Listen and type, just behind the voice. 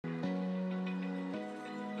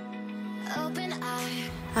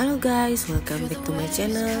Hello guys, welcome back to my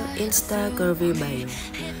channel Insta Curvy Bio.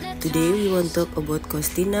 Today we want to talk about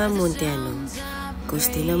COSTINA MUNTEANU.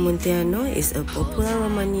 COSTINA MUNTEANU is a popular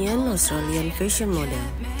Romanian Australian fashion model.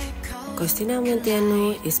 COSTINA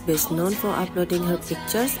MUNTEANU is best known for uploading her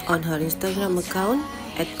pictures on her Instagram account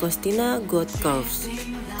at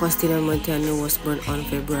COSTINA.Curvy. COSTINA MUNTEANU was born on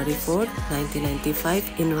February 4, 1995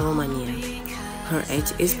 in Romania. Her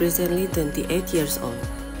age is presently 28 years old.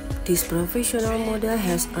 This professional model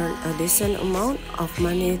has earned a decent amount of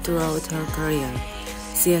money throughout her career.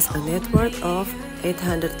 She has a net worth of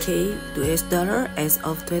 $800K as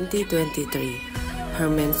of 2023. Her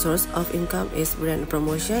main source of income is brand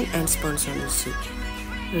promotion and sponsorship.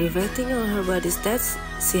 Reflecting on her body stats,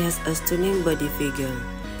 she has a stunning body figure.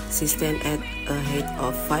 She stands at a height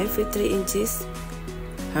of 5 feet 3 inches.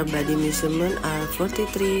 Her body measurements are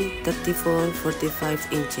 43, 34,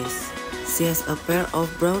 45 inches. She has a pair of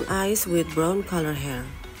brown eyes with brown color hair.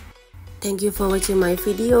 Thank you for watching my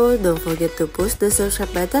video. Don't forget to push the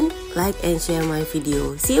subscribe button, like and share my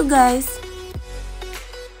video. See you guys!